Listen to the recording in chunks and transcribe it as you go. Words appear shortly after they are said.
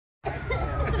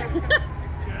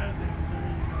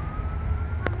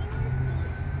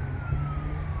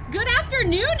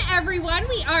afternoon, everyone.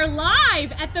 We are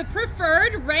live at the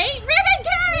Preferred Rate Ribbon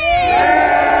Cutting!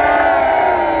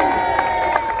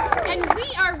 And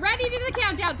we are ready to do the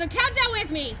countdown, so count down with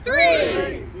me.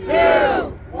 3, 2,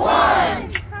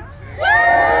 1. So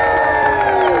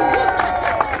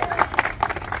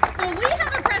we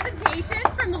have a presentation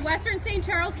from the Western St.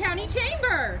 Charles County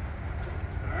Chamber.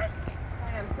 Hi,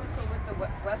 I'm Crystal with the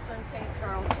Western St.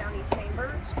 Charles County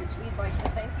Chamber. We'd like to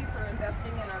thank you for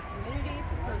investing in our community.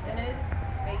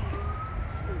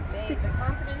 May the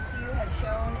confidence you have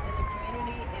shown in the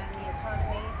community and the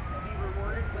economy be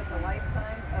rewarded with a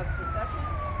lifetime of succession.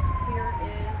 Here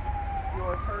is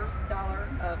your first dollar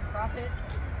of profit,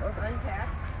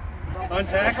 untaxed.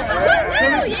 Untaxed?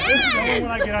 Woo-hoo, This is the one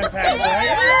when I get untaxed, right?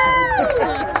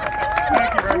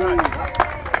 Thank you very much.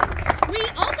 We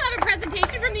also have a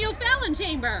presentation from the O'Fallon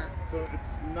Chamber. So it's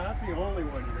not the only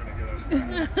one you're going to get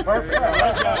untaxed. Perfect. I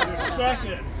like that. Your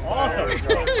second. Awesome.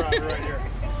 Right here.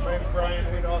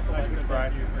 Brian, we'd also like to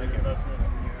thank you for your investment in the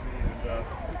community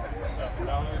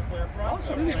and clear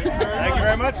process. Awesome. Thank you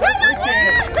very much. I appreciate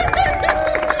it.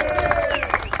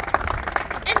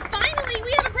 And finally,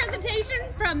 we have a presentation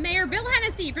from Mayor Bill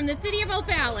Hennessy from the City of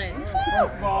O'Fallon.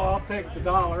 First of all, I'll take the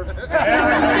dollar.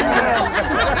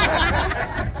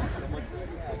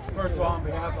 First of all, on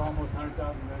behalf of almost 100,000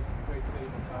 residents of the great city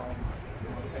of O'Fallon, I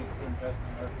want to thank you for investing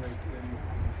in our great city. We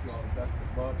wish you all the best of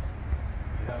luck.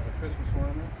 We have a Christmas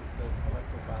ornament that says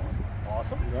Select O'Fallon.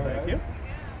 Awesome. Thank you.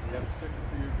 We have a sticker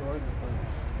for your door that says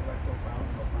Select O'Fallon.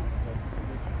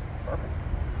 Perfect.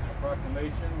 A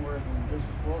proclamation, whereas in the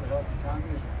business world, a healthy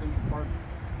economy is an essential part to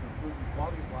improve the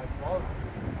quality of life for all the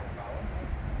citizens of O'Fallon.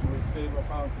 Whereas the city of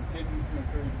O'Fallon continues to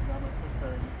encourage economic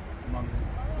prosperity among the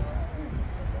business community.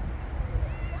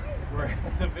 Whereas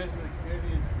the vision of the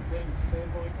community is to contain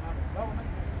sustainable economic development,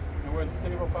 and whereas the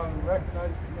city of O'Fallon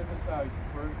recognizes tremendous value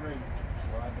for a great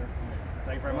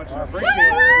Thank you very much. I appreciate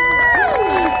it.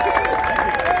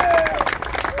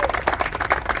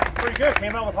 Pretty good.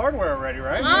 Came out with hardware already,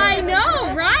 right? I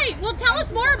know, right? Well, tell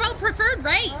us more about Preferred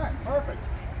Rate. All right, perfect.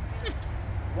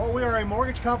 Well, we are a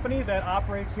mortgage company that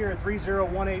operates here at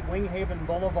 3018 Winghaven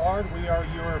Boulevard. We are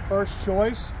your first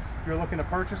choice if you're looking to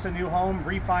purchase a new home,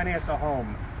 refinance a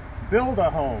home, build a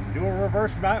home, do a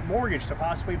reverse mortgage to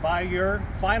possibly buy your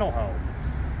final home.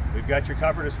 We've got you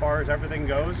covered as far as everything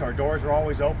goes. Our doors are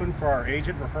always open for our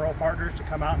agent referral partners to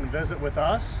come out and visit with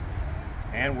us.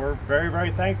 And we're very,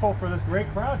 very thankful for this great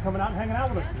crowd coming out and hanging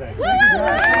out with us today. Thank you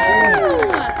guys.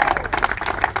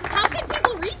 How can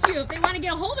people reach you if they want to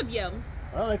get a hold of you?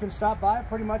 Well, they can stop by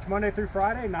pretty much Monday through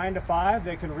Friday, 9 to 5.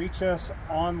 They can reach us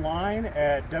online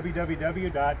at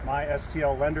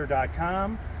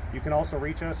www.mystllender.com. You can also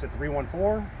reach us at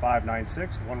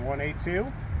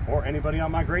 314-596-1182 or anybody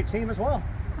on my great team as well.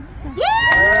 Woo!